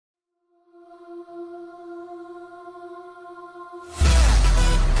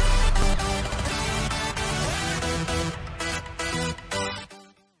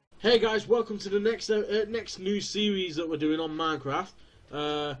Hey guys, welcome to the next new series that we're doing on Minecraft.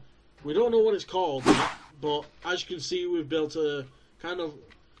 We don't know what it's called yet, but as you can see, we've built a kind of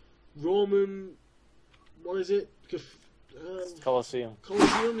Roman, what is it? Colosseum.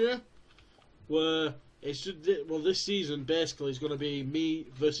 Colosseum, yeah. Where it's this season basically is going to be me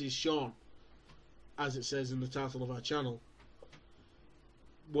versus Sean, as it says in the title of our channel.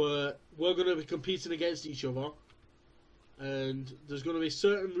 We're going to be competing against each other. And there's going to be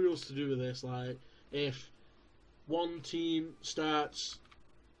certain rules to do with this, like if one team starts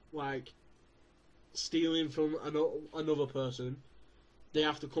like stealing from another person, they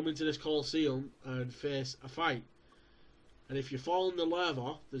have to come into this Colosseum and face a fight. And if you fall in the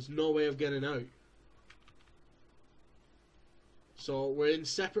lava, there's no way of getting out. So we're in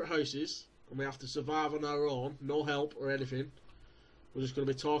separate houses and we have to survive on our own, no help or anything. We're just going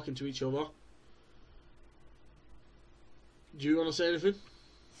to be talking to each other. Do you want to say anything?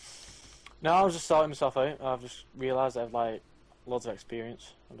 No, I was just sorting myself out. I've just realised I have like loads of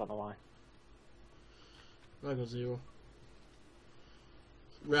experience. I don't know why. I got 0.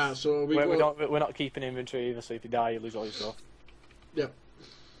 Right, so we're not keeping inventory either. So if you die, you lose all your stuff. Yep.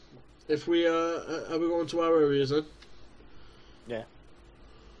 If we are we going to our areas then? Yeah.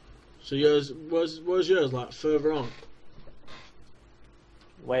 So yours, where's yours? Like further on?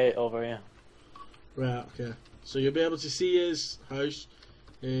 Way over here. Right. Okay. So you'll be able to see his house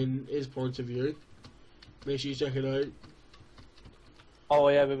in his point of view. Make sure you check it out. Oh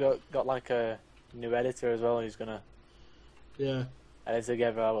yeah, we've got like a new editor as well. He's gonna edit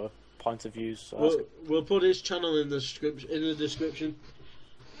together our point of views. So we'll put his channel in the description,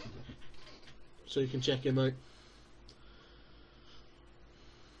 so you can check him out.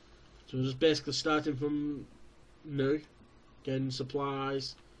 So we're just basically starting from new, getting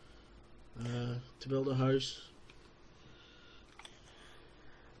supplies to build a house.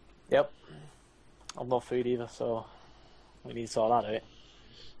 Yep. I've no food either, so we need to sort that out.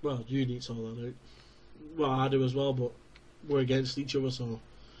 Well, you need to sort that out. Well, I do as well, but we're against each other, so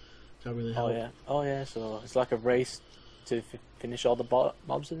can't really help. Oh yeah. So it's like a race to finish all the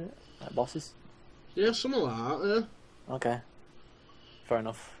mobs in it, like bosses. Yeah, something like that. Yeah. Okay. Fair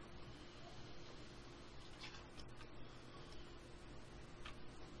enough.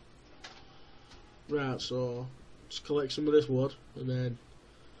 Right, so just collect some of this wood and then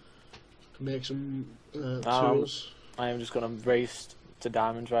make some tools. I am just going to race to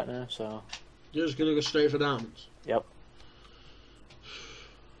diamonds right now, so... You're just going to go straight for diamonds? Yep.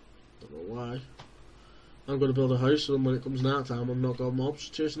 Don't know why. I'm going to build a house so when it comes night time I'm not got mobs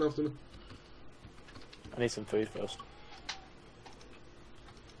chasing after me. I need some food first.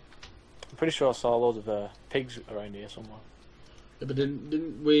 I'm pretty sure I saw loads of pigs around here somewhere. Yeah, but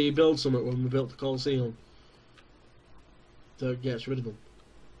didn't we build something when we built the Colosseum that gets rid of them?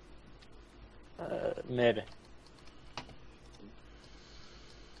 Maybe.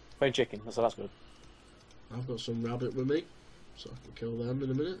 Fried chicken, so that's good. I've got some rabbit with me, so I can kill them in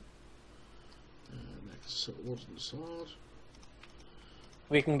a minute. Make a wooden sword.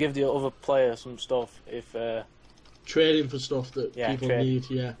 We can give the other player some stuff if... trading for stuff that people need,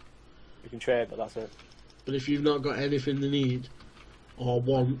 yeah. We can trade, but that's it. But if you've not got anything they need, or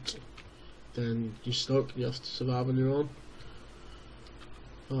want, then you're stuck, you have to survive on your own.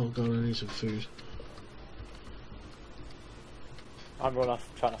 Oh god, I need some food. I'm running off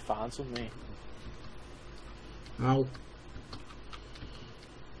trying to find something. Ow.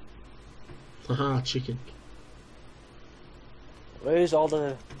 Haha, chicken. Where's all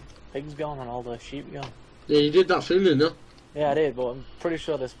the pigs gone and all the sheep gone? Yeah, you did that thing, didn't you? Yeah, I did, but I'm pretty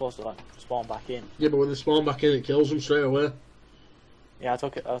sure they're supposed to like spawn back in. Yeah, but when they spawn back in, it kills them straight away. Yeah, I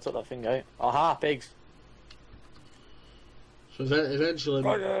took that thing out. Aha, pigs! So eventually,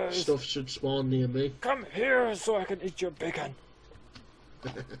 stuff should spawn near me. Come here so I can eat your bacon.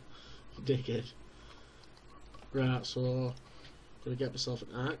 Dickhead. Right, so gonna get myself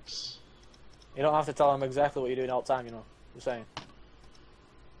an axe. You don't have to tell them exactly what you're doing all the time, you know. I'm saying.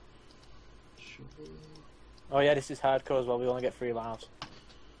 Shovel. Oh yeah, this is hardcore as well. We only get 3 lives.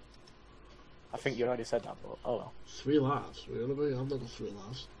 I think you already said that, but oh well. 3 lives? Really? I've not got 3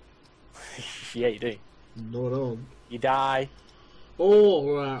 lives. Yeah, you do. No, I don't. You die.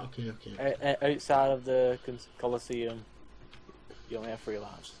 Oh, right. Okay. Outside of the Colosseum, you only have 3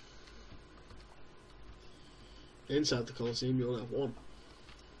 lives. Inside the Colosseum, you only have 1.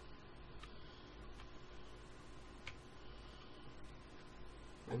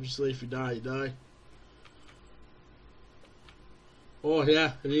 Obviously, if you die, you die. Oh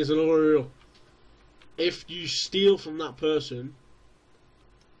yeah, and here's another rule. If you steal from that person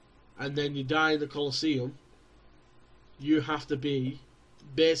and then you die in the Colosseum, you have to be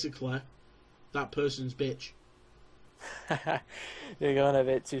basically that person's bitch. You're going a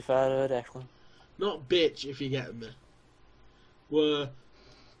bit too far there, Declan. Not bitch, if you get me. Where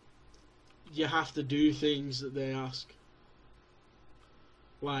you have to do things that they ask.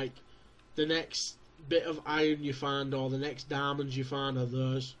 Like, the next bit of iron you find or the next diamonds you find are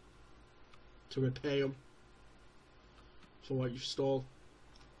theirs. To repay them for what you've stole.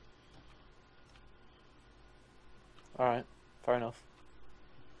 Alright, fair enough.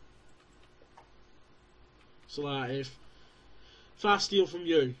 So like, if I steal from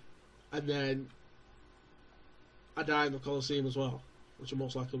you, and then I die in the Colosseum as well, which I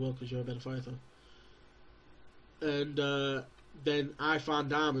most likely will because you're a better fighter, and then I find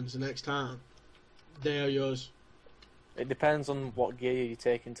diamonds the next time, they are yours. It depends on what gear you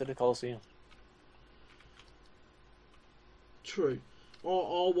take into the Colosseum. True.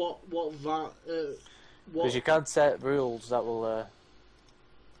 Or what Because you can't set rules that will.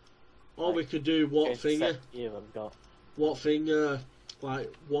 Or like, we could do what thing? That we've got. What thing?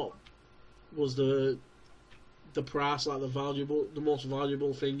 Like what was the price? Like the most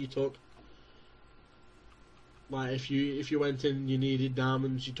valuable thing you took? Like if you went in, you needed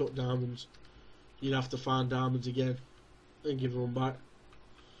diamonds, you took diamonds. You'd have to find diamonds again and give them back.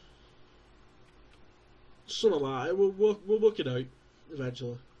 Something like that. We'll work it out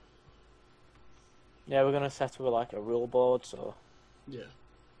eventually. Yeah, we're gonna set up like a rule board, so. Yeah.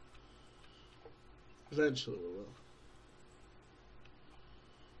 Eventually we will.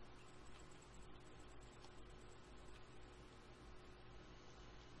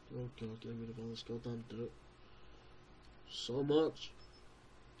 Oh god, get rid of all this goddamn dirt. So much.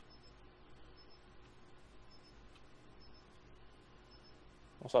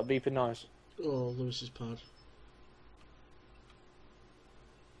 What's that beeping noise? Oh, Lewis's pad.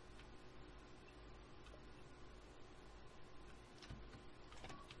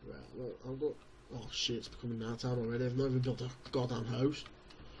 Right, look, I've got... Oh shit, it's becoming night time already. I've not even built a goddamn house.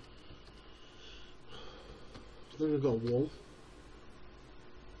 I've not even got a wall.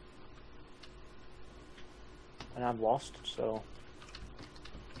 And I'm lost, so.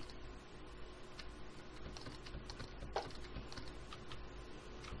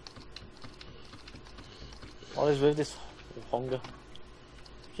 What is with this hunger?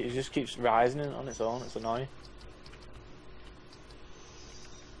 It just keeps rising on its own, it's annoying.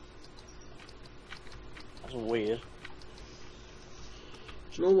 That's weird.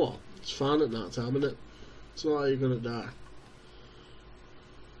 Do you know what? It's fine at night time, isn't it? It's not like you're gonna die.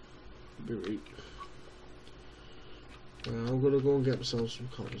 Be right. I'm gonna go and get myself some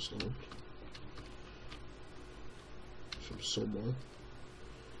cobblestone. From somewhere.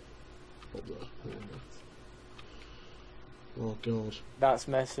 Up there. Oh god. That's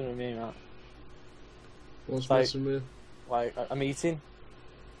messing with me, man. What's like, messing with you? Like, I'm eating,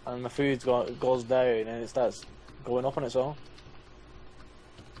 and my food goes down, and it starts going up on its own.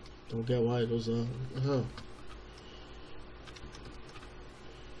 Don't get why it does that.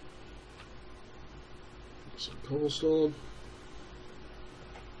 Some cobblestone.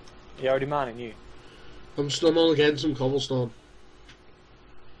 You already mining you? I'm only getting some cobblestone.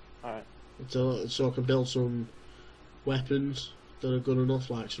 Alright. So I can build some weapons that are good enough,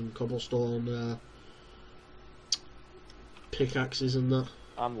 like some cobblestone pickaxes and that.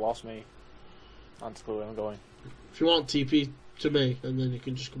 I'm lost, me. That's where I'm going. If you want, TP to me, and then you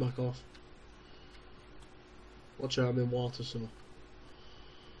can just come back off. Watch out, I'm in water, so.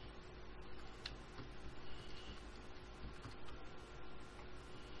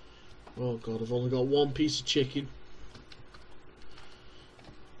 Oh god, I've only got one piece of chicken.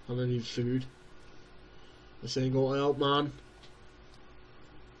 And I need food. This ain't gonna help, man.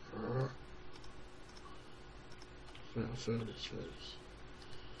 Right, furnace.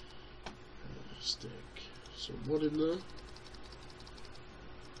 Stick some wood in there.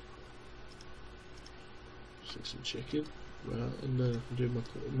 Stick some chicken. Right, and then I can do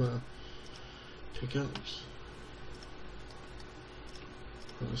my pickaxe.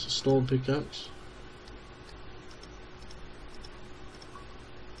 That's a stone pickaxe.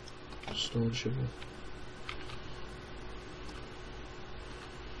 Stone shovel.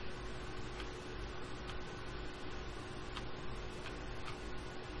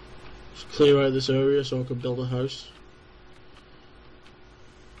 Just clear out this area so I can build a house.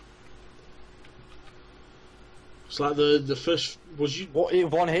 It's like the fish. Was you? What? It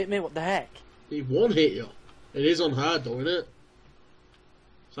one hit me? What the heck? He one hit you. It is on hard though, isn't it?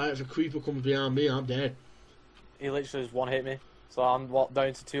 It's like if a creeper comes behind me, I'm dead. He literally just one hit me. So I'm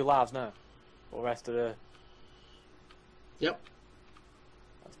down to 2 lives now. Or the rest of the. Yep.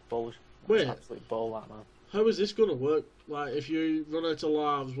 That's bullish. Wait. That's absolute bull, that man. How is this gonna work? Like, if you run out of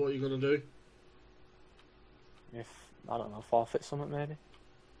lives, what are you gonna do? If I don't know, forfeit something maybe.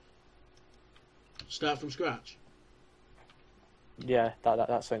 Start from scratch. Yeah,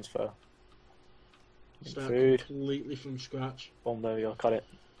 that sounds fair. Start Food. completely from scratch. Boom, there we go, got it.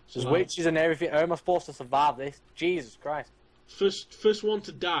 There's So, witches and everything. How am I supposed to survive this? Jesus Christ. First one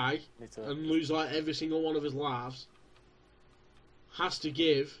to die Need to... and lose like every single one of his lives has to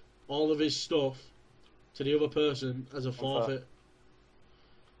give all of his stuff to the other person as a forfeit.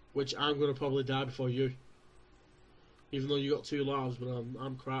 Which I'm gonna probably die before you. Even though you got 2 lives, but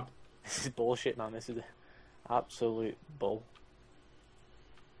I'm crap. This is bullshit, man. This is absolute bull.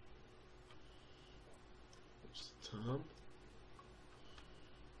 What's the time?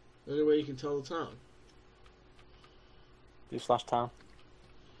 Any way you can tell the time? Do /time.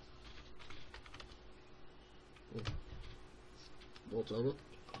 What time?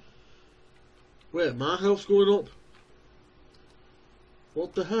 Wait, my health's going up.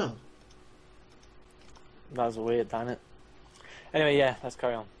 What the hell? That was weird, damn it. Anyway, yeah, let's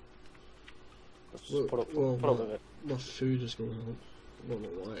carry on. Let's just put up with it. My food is going up. I don't know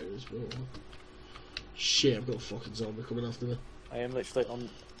why it is, but shit, I've got a fucking zombie coming after me. I am literally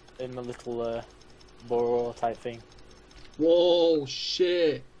in my little burrow type thing. Whoa,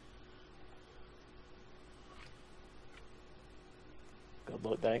 shit. Good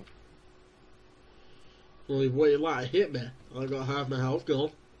luck, Dave. Well, what you like, hit me. I got half my health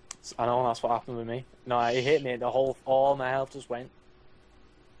gone. I know, that's what happened with me. No, it hit me, all my health just went.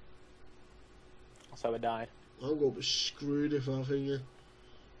 That's how I died. I'm going to be screwed if I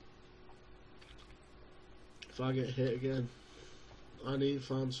get hit again. I need to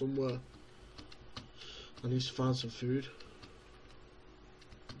find somewhere. I need to find some food.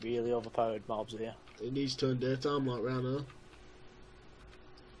 Really overpowered mobs here. It needs to turn daytime like right now.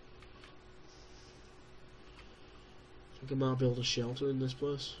 I think I might build a shelter in this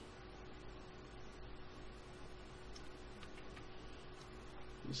place.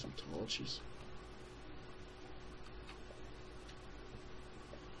 Need some torches.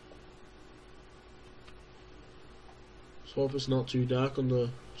 Let's hope it's not too dark on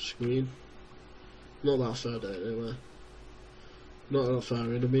the screen. Not that far down anyway. Not that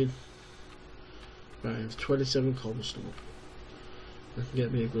far in, I mean. Right, I have 27 cobblestone. I can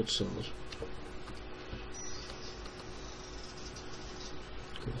get me a good sword.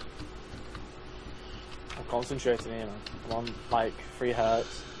 Cool. I'm concentrating here, man. I'm on like 3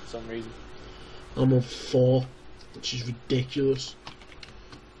 hearts for some reason. I'm on 4, which is ridiculous.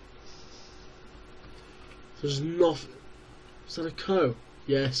 There's nothing. Is that a cow?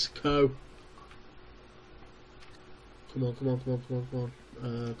 Yes, cow. Come on, come on, come on, come on, come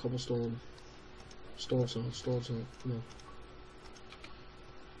on. Cobblestone. Stone sword, come on.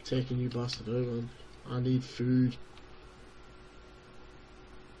 Taking you bastard over, man. I need food.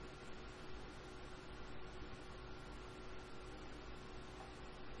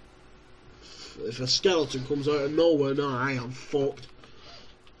 If a skeleton comes out of nowhere now, I am fucked.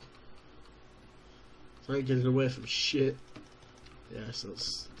 I ain't getting away from shit. Yes,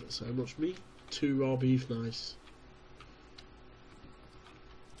 that's how much meat. 2 raw beef, nice.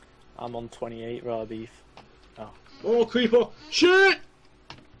 I'm on 28 raw beef. Oh. Oh, creeper! Shit!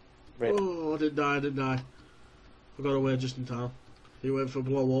 Rip. Oh, I didn't die. I got away just in time. He went for a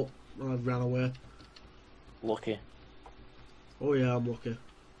blow up, and I ran away. Lucky. Oh yeah, I'm lucky.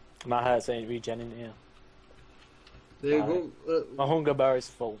 My heart's ain't regenning here. There you go. My hunger bar is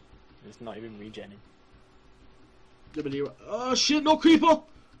full. It's not even regenning. Oh shit, no creeper!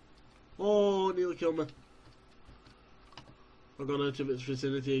 Oh, nearly killed me. I got out of its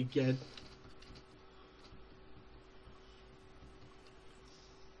vicinity again.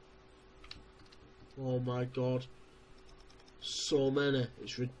 Oh my god. So many.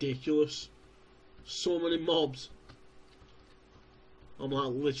 It's ridiculous. So many mobs. I'm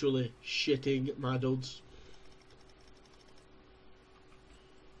like literally shitting my duds.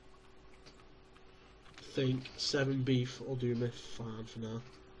 I think 7 beef will do me fine for now.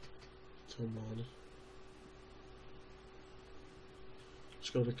 Till morning.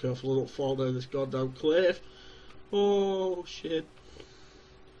 Just gotta be careful I don't fall down this goddamn cliff. Oh shit.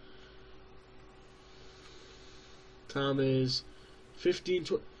 Time is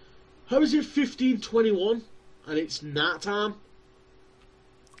 15:20. How is it 15:21 and it's night time?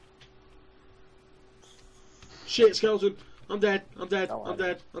 Shit, skeleton. I'm dead. I'm dead. I'm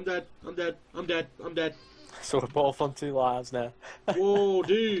dead. I'm dead. I'm dead. I'm dead. I'm dead. So we're both on 2 lives now. Whoa,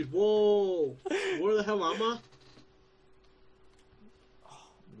 dude. Whoa. Where the hell am I? Oh,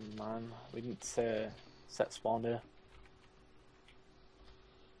 man, we didn't set spawn here.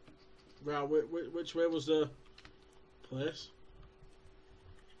 Right, which way was the place.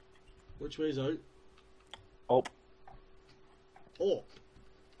 Which way's out? Up. Up?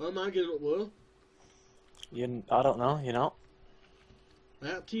 How am I getting up there? I don't know, you know? I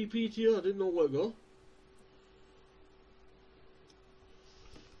had TP to you, I didn't know where to go.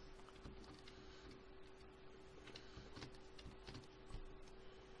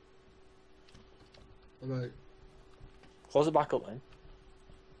 Alright. Close it back up then.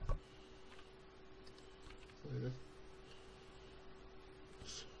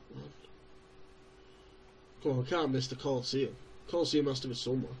 Come on, I can't miss the Colosseum. Colosseum has to be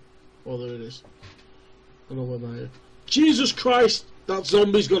somewhere. Oh, there it is. I know where my... Jesus Christ! That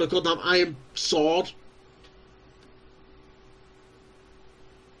zombie's got a goddamn iron sword.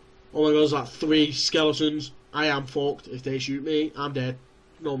 Oh my god, there's like 3 skeletons. I am fucked. If they shoot me, I'm dead.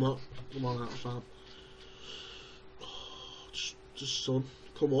 No, I'm not. I'm on out of farm. Just son,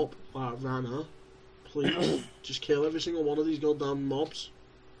 come up, like right now. Please, just kill every single one of these goddamn mobs.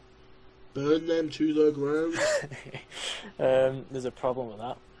 Burn them to the ground. There's a problem with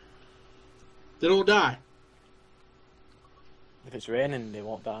that. They don't die. If it's raining, they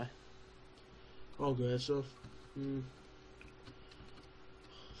won't die. Oh, great stuff.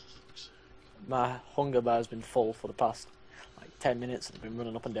 My hunger bar's been full for the past like 10 minutes and I've been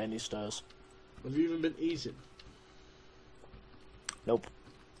running up and down these stairs. Have you even been eating? Nope.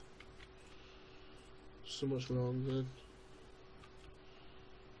 So much wrong then.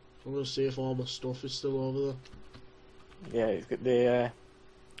 I'm gonna see if all my stuff is still over there. Yeah, it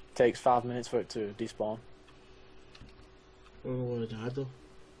takes 5 minutes for it to despawn. I don't know where I died though.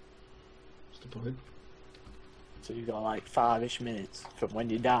 What's the point? So you've got like 5-ish minutes from when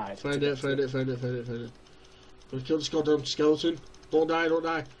you died. Find it. Gonna kill this goddamn skeleton. Don't die.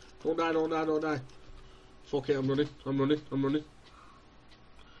 Fuck it, I'm running.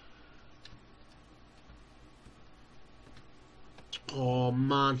 Oh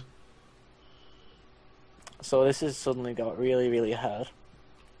man. So this has suddenly got really, really hard.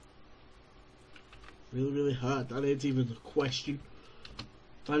 Really hard. That ain't even the question.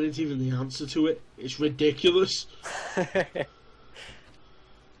 That ain't even the answer to it. It's ridiculous.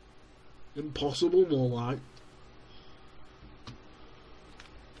 Impossible, more like.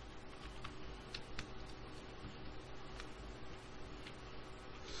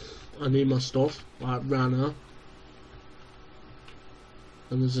 I need my stuff, like right now.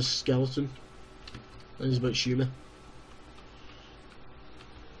 And there's a skeleton. And he's about to shoot me.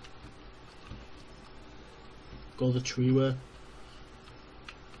 Go the tree way.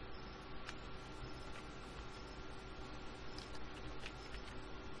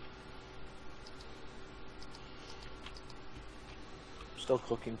 Still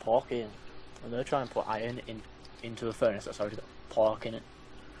cooking pork in. I'm gonna try and put iron into the furnace that's already got pork in it.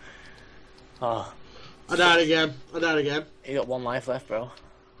 Oh. I died again. You got 1 life left, bro.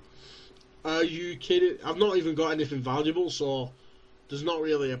 Are you kidding? I've not even got anything valuable, so there's not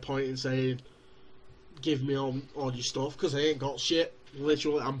really a point in saying give me all your stuff, because I ain't got shit.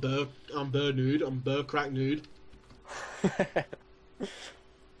 Literally, I'm bare nude. I'm bare crack nude.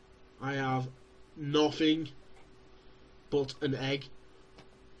 I have nothing but an egg.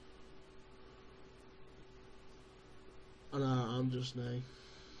 And I'm just now.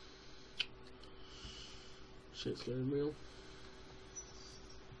 Shit's getting real.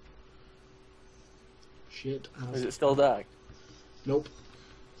 Shit. Is it still dark? Nope.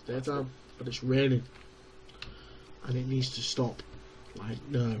 It's daytime, but it's raining. And it needs to stop. Like,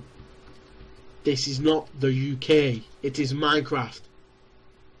 no. This is not the UK. It is Minecraft.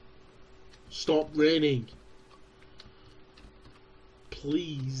 Stop raining.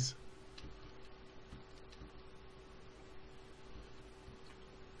 Please.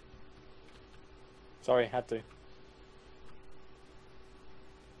 Sorry, had to.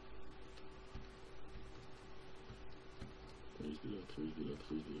 Please be good.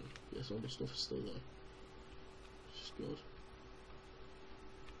 Yes, all my stuff is still there. Which is good.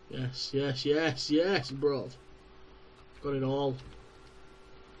 Yes, bro. Got it all.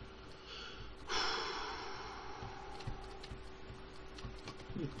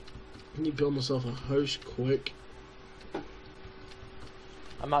 I need to build myself a house quick.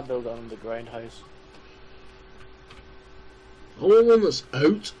 I might build an underground house. I want one that's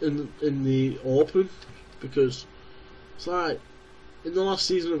out in the open, because it's like in the last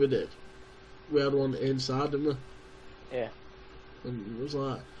season we did, we had one inside, didn't we? Yeah. And it was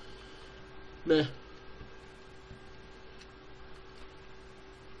like, meh.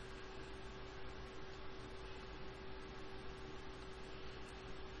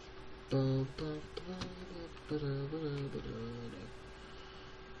 Oh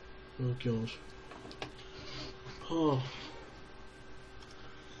gosh. Oh.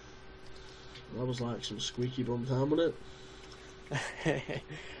 That was like some squeaky bum time, wasn't it?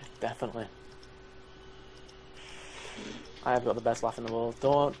 Definitely. I have got the best laugh in the world.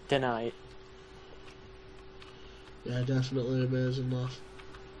 Don't deny it. Yeah, definitely amazing laugh.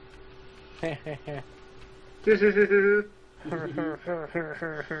 Dude,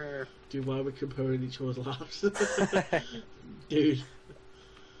 why are we comparing each other's laughs? Dude.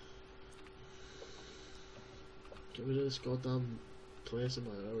 Get rid of this goddamn place in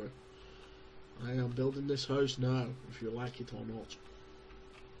my area. I am building this house now, if you like it or not.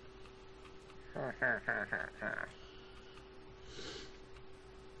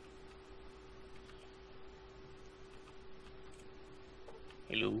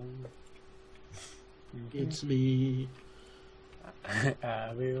 Hello. It's me.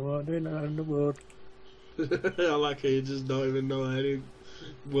 I've been wandering around the world. I like how you just don't even know any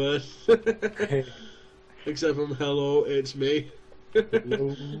words. Except from hello, it's me.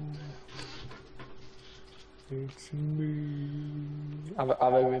 Hello. It's me.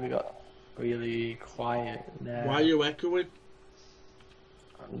 I've really got really quiet now. Why are you echoing?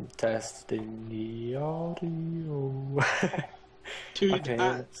 I'm testing the audio. Dude,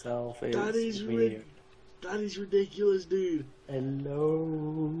 that is weird. That is ridiculous, dude.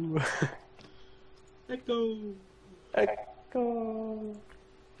 Hello. Echo. Echo.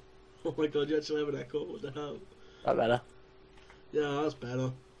 Oh my god, you actually have an echo. What the hell? That better? Yeah, that's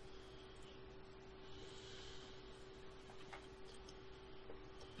better.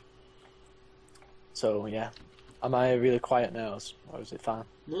 So, yeah. Am I really quiet now, or is it fine?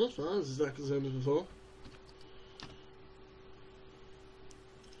 No, it's fine. It's exactly the same as before.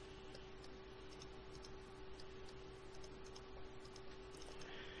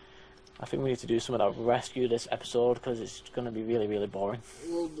 I think we need to do something that rescue this episode because it's going to be really, really boring.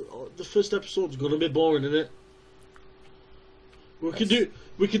 Well, the first episode's going to be boring, isn't it? We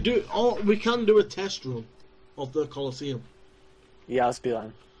can do a test run of the Colosseum. Yeah, let's do that.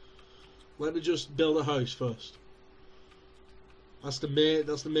 Let me just build a house first. That's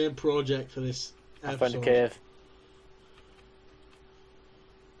the main project for this episode. I found a cave.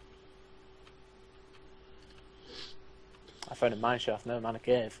 I found a mine shaft, no man, a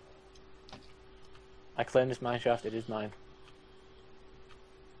cave. I claim this mine shaft, it is mine.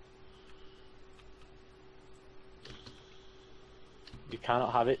 You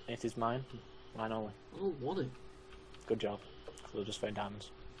cannot have it, it is mine. Mine only. I don't want it. Good job. We'll just find diamonds.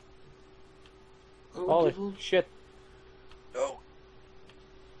 Holy shit. Oh!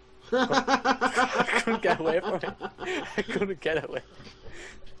 I couldn't get away from it. I couldn't get away.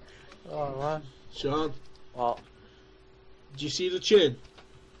 Oh man. Sean. What? Do you see the chin?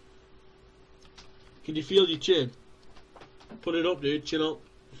 Can you feel your chin? Put it up, dude. Chin up.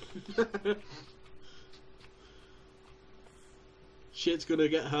 Shit's gonna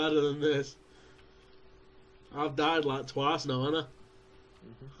get harder than this. I've died like twice now, haven't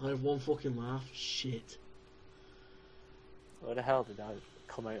I? I have one fucking laugh. Shit. Where the hell did I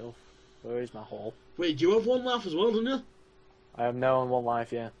come out of? Where is my hole? Wait, do you have one laugh as well, don't you? I am now on one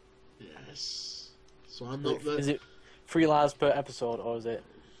life, yeah. Yes. So I'm not there. Is it 3 lives per episode, or is it?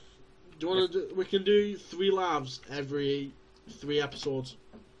 Do you want to do? We can do 3 lives every 3 episodes.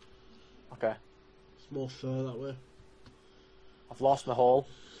 Okay. It's more fair that way. I've lost my hole.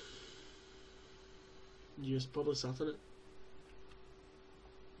 You just probably sat in it.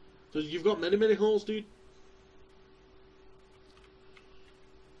 So you've got many holes, dude.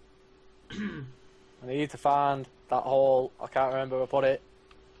 I need to find that hole. I can't remember where I put it.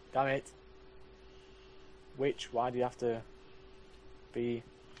 Damn it. Why do you have to be...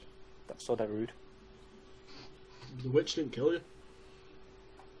 That's so damn rude. The witch didn't kill you.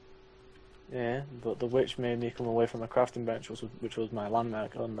 Yeah, but the witch made me come away from a crafting bench, which was my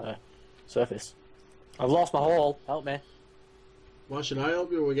landmark on the surface. I've lost my hole. Help me. Why should I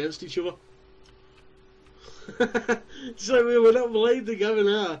help you? We're against each other. So we're not playing together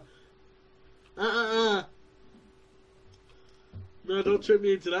now. No, don't trick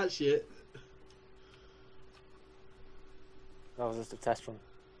me into that shit. That was just a test run.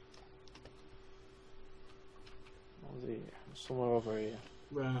 What was he? Somewhere over here.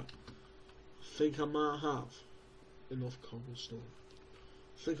 Right. I think I might have enough cobblestone.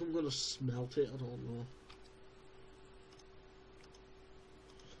 I think I'm gonna smelt it, I don't know.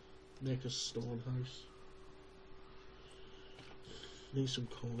 Make a stone house. Need some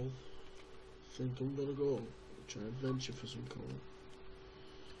coal. I think I'm gonna go try and venture for some coal.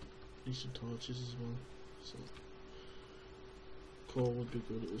 Need some torches as well. So coal would be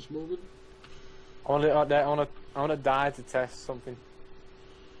good at this moment. I want to die to test something.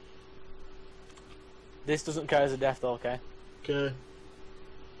 This doesn't count as a death though, okay? Okay.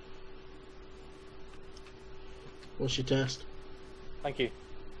 What's your test? Thank you.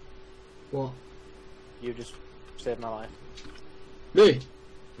 What? You just saved my life. Me?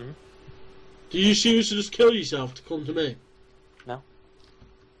 Mhm. Do you seriously just kill yourself to come to me? No.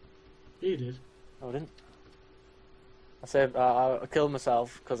 You did. No, I didn't. I said I killed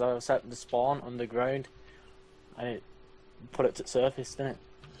myself because I set the spawn underground and it put it to the surface, didn't it?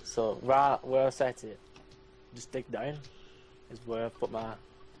 So right where I set it, just dig down, is where I put my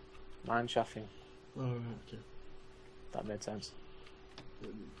mine shafting. Oh, right, okay. That made sense.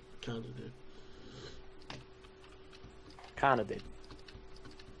 Kinda did. Kinda did.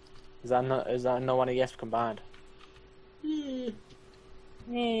 Is that no one a yes combined? Yeah.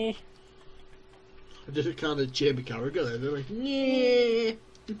 Yeah. I did a kind of Jamie Carragher there, didn't I?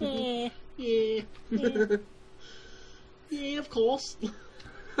 Yeah. Yeah. Yeah, of course.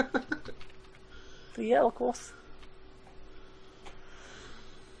 Yeah, of course.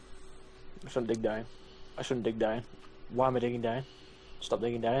 I shouldn't dig down. I shouldn't dig down. Why am I digging down? Stop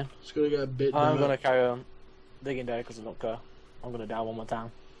digging down. It's gonna get a bit I'm dark. gonna carry on digging down because I don't care. I'm gonna die one more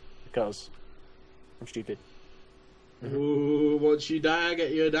time because I'm stupid. Ooh, once you die, I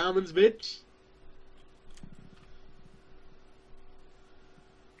get your diamonds, bitch.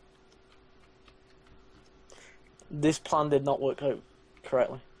 This plan did not work out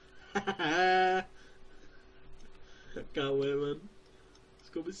correctly. I can't wait, man. It's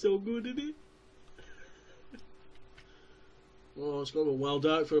gonna be so good, isn't it? Oh, it's gonna be well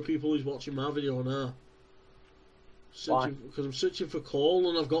dark for people who's watching my video now. Because I'm searching for coal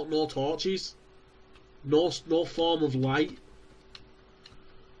and I've got no torches. No form of light.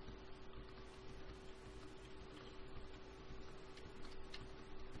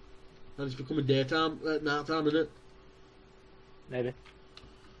 And it's becoming daytime, night time, isn't it? Maybe.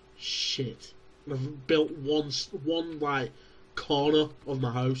 Shit. I've built one like corner of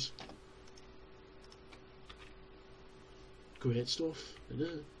my house. Great stuff, isn't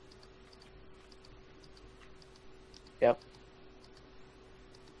it? Yep.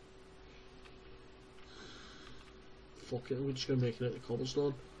 Fuck it, we're just gonna make it out of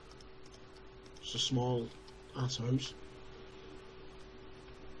cobblestone. It's a small ass house.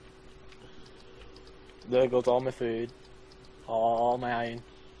 There goes all my food. All my iron.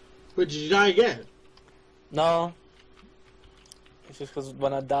 Wait, did you die again? No. It's just because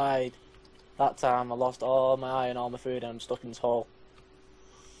when I died, that time I lost all my iron, all my food, and I'm stuck in this hole.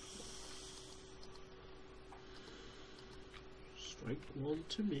 Strike one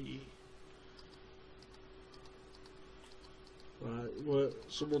to me. Right, well,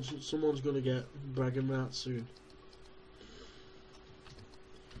 someone's gonna get bragging rights soon.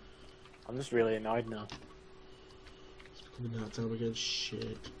 I'm just really annoyed now. It's becoming that time again.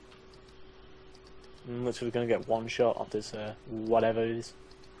 Shit. I'm literally gonna get one shot at this whatever it is.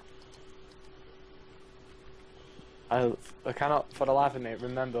 I cannot for the life of me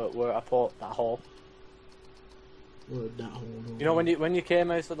remember where I put that hole. Well, that hole. You know when you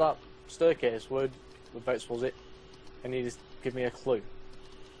came out of that staircase, whereabouts was it? Can you just give me a clue?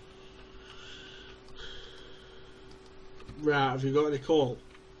 Right, have you got any coal?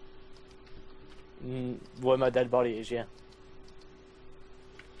 Where my dead body is, yeah.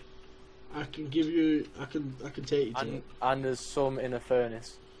 I can give you. I can take you to it. And there's some in a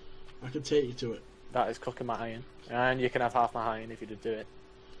furnace. I can take you to it. That is cooking my iron. And you can have half my iron if you did do it.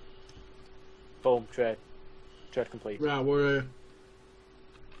 Boom, trade. Trade complete. Right, we're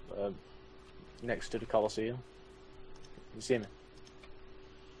next to the Colosseum. You see me?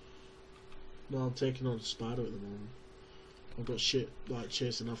 no, I'm taking on a spider at the moment. I've got shit like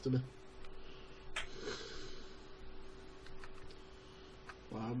chasing after me.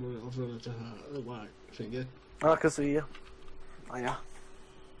 Well, I've run into her like finger. I can see you. Oh yeah.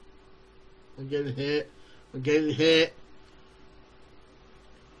 I'm getting hit. I'm getting hit.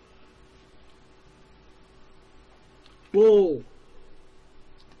 Whoa!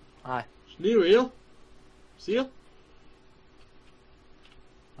 Hi. It's near real. See ya?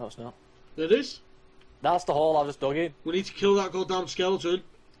 No, it's not. There it is. That's the hole I just dug in. We need to kill that goddamn skeleton.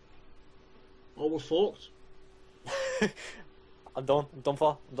 Or we're fucked. I'm done. I'm done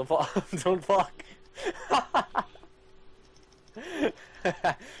for. I'm done for. I'm done for.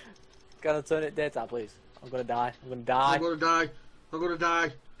 Can I turn it daytime, please? I'm gonna die. I'm gonna die. I'm gonna die. I'm gonna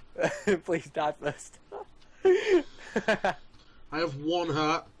die. Please die first. I have one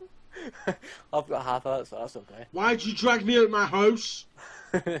heart. I've got half heart, so that's okay. Why'd you drag me out of my house?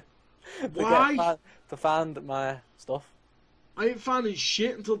 Why? To find my stuff. I ain't finding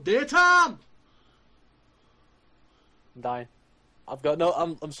shit until daytime. I'm dying. I've got no.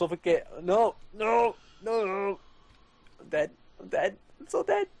 I'm suffocating. No, no. No. I'm dead. I'm dead. I'm so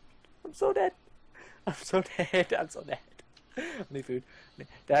dead. I'm so dead. I'm so dead. I'm so dead. I need food.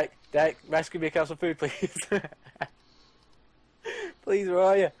 Derek, rescue me, have some food, please. Please, where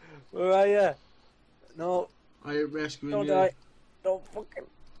are you? Where are you? No. I am rescuing Don't you. die. Don't fucking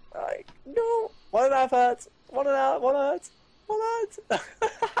die. No. 1.5 hearts. 1.5. 1 heart. 1 heart.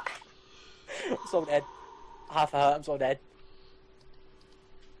 I'm so dead. Half a heart. I'm so dead.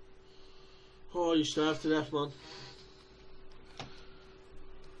 Oh, you starved to death, man.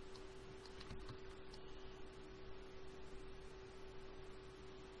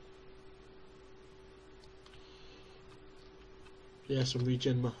 Yes, I'm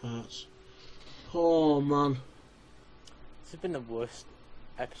reaching my hearts. Oh, man. This has been the worst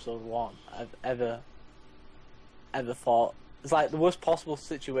episode 1 I've ever thought. It's like the worst possible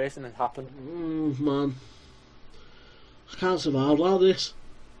situation has happened. Man. I can't survive like this.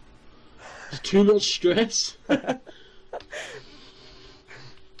 There's too much stress.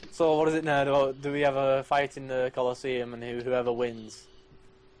 So what is it now? Do we have a fight in the Colosseum and whoever wins?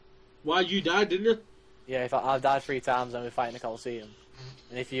 Why, you died, didn't you? Yeah, if I've died 3 times, then we fight in the Colosseum.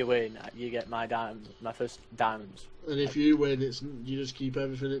 And if you win, you get my first diamonds. And if you win, you just keep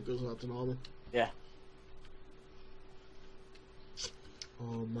everything, it goes back to normal. Yeah.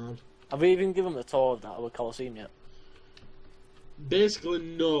 Oh, man. Have we even given them a tour of that Colosseum yet? Basically,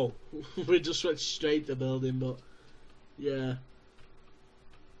 no. We just went straight to building, but yeah,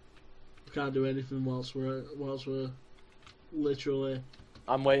 we can't do anything whilst we're literally.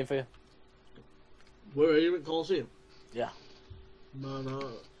 I'm waiting for you. Where are you at Colosseum? Yeah. Man,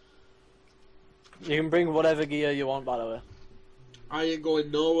 You can bring whatever gear you want, by the way. I ain't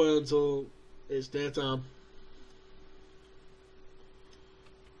going nowhere until it's daytime.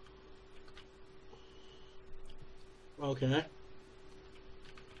 Okay.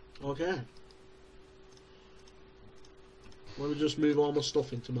 Okay. Let me just move all my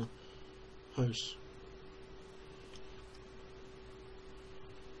stuff into my house.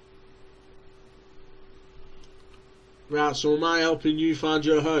 Right, so am I helping you find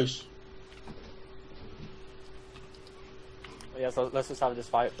your house? Yeah, so let's just have this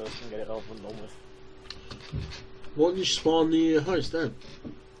fight first and get it over and done with. Why don't you spawn near your house then?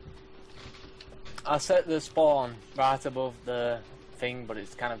 I set the spawn right above the thing, but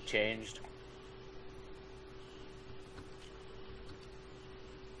it's kind of changed.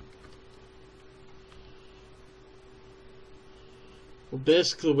 Well,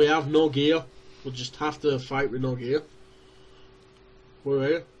 basically we have no gear. We'll just have to fight with no gear. Where are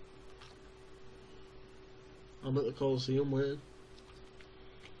you? I'm at the Colosseum waiting.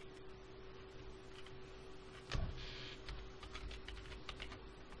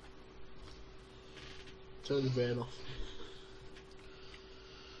 Turn the van off.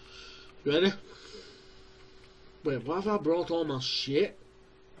 You ready? Wait, why have I brought all my shit?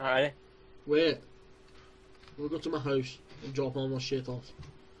 Alrighty. Wait. We'll go to my house and drop all my shit off.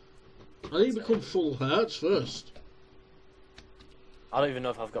 I need to become full hearts first. I don't even know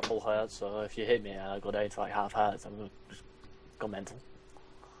if I've got full hearts, so if you hit me and I go down to like half hearts, I'm gonna just go mental.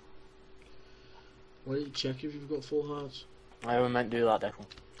 Why don't you check if you've got full hearts? I haven't meant to do that, Declan.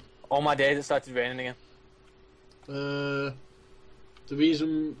 All my days it started raining again. The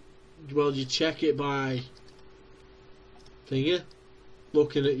reason, well, you check it by thingy,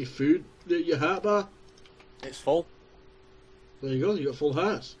 looking at your food, your heart bar. It's full. There you go, you got full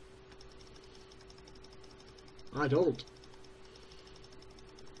hearts. I don't.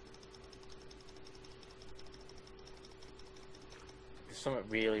 There's something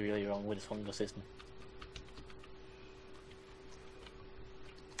really, really wrong with this hunger system.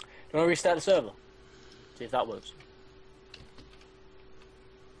 Do you want to restart the server? See if that works.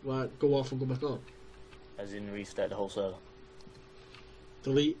 Right, go off and go back on. As in restart the whole server.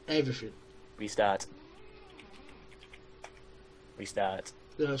 Delete everything. Restart. Restart.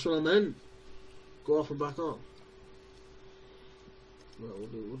 Yeah, that's what I meant. Go off and back on. Right,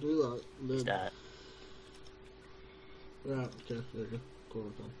 we'll do that. And then... Restart. Right, okay, there you go. Go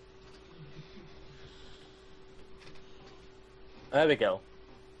back on. There we go.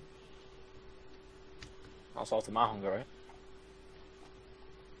 That sorted my hunger, right?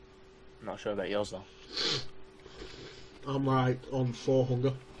 I'm not sure about yours though. I'm right on 4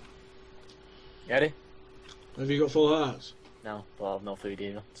 hunger. You ready? Have you got full hearts? No, but I've no food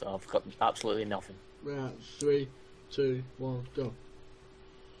either, so I've got absolutely nothing. Right, 3, 2, 1, go.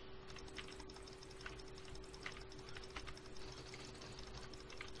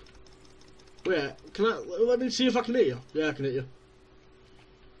 Wait, can I, let me see if I can hit you. Yeah, I can hit you.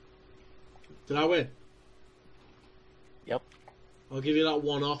 Did I win? Yep. I'll give you that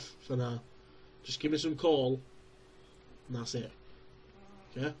one off for now. Just give me some coal, and that's it.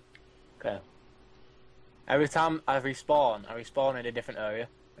 Okay? Okay. Every time I respawn in a different area.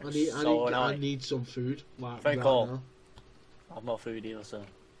 I need some food. Like, Find right coal. now. I have no food either, so.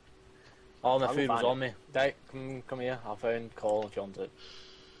 All my food was on me. Dave, come here. I found coal if you want it.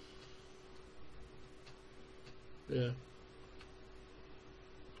 Yeah.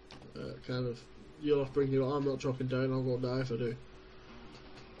 Kind of. You'll have to bring it on. I'm not chopping down. I'll go die if I do.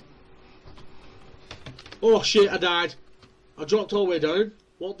 Oh shit! I died. I dropped all the way down.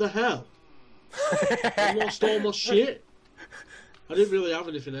 What the hell? I lost all my shit. I didn't really have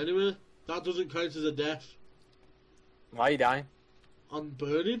anything anyway. That doesn't count as a death. Why are you dying? I'm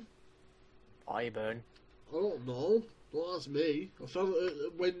burning. Why are you burning? I don't know. Well, that's me. I felt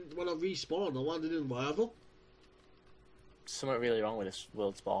when I respawned, I landed in lava. Something really wrong with this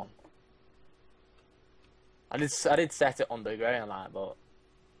world spawn. I did set it underground, like, but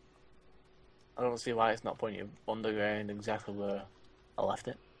I don't see why it's not putting you underground exactly where I left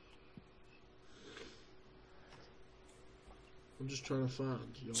it. I'm just trying to find.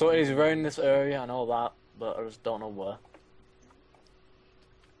 So it is around this area, I know that, but I just don't know where.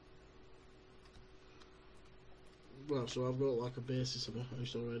 Well, so I've got like a basis of a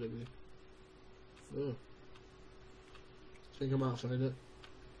house already. Oh. I think I might find it.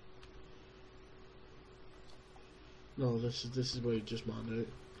 No, this is where you just mined out.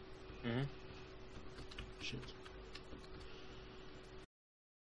 Mhm. Shit.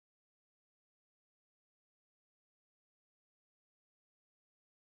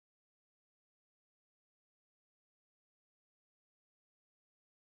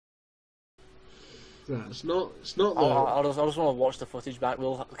 Right, it's not there. I just want to watch the footage back.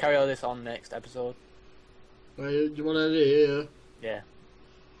 We'll carry all this on next episode. Right, do you want to edit it here? Yeah.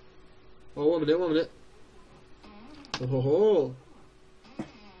 Oh, 1 minute, 1 minute. Oh ho ho.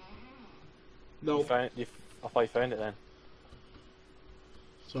 No. I thought you found it then.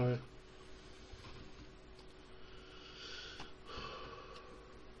 Sorry.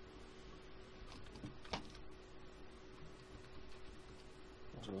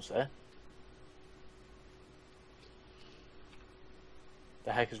 What was I going to say?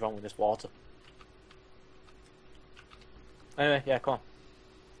 The heck is wrong with this water? Anyway, yeah, come on.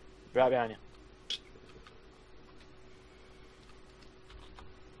 Right behind you.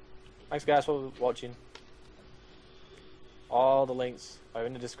 Thanks guys for watching. All the links are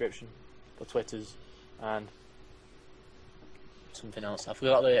in the description for Twitters and something else. I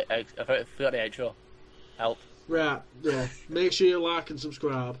forgot the outro. Help. Right, yeah. Make sure you like and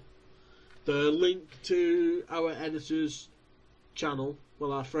subscribe. The link to our editor's channel,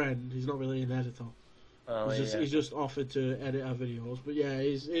 well, our friend, he's not really an editor. Oh, He's just offered to edit our videos. But yeah,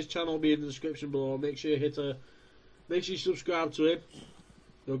 his channel will be in the description below. Make sure you subscribe to him.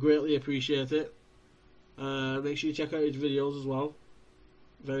 You'll greatly appreciate it. Make sure you check out his videos as well.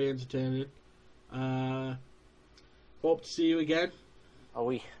 Very entertaining. Hope to see you again. Are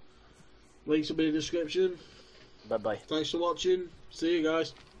we? Links will be in the description. Bye bye. Thanks for watching. See you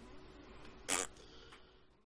guys.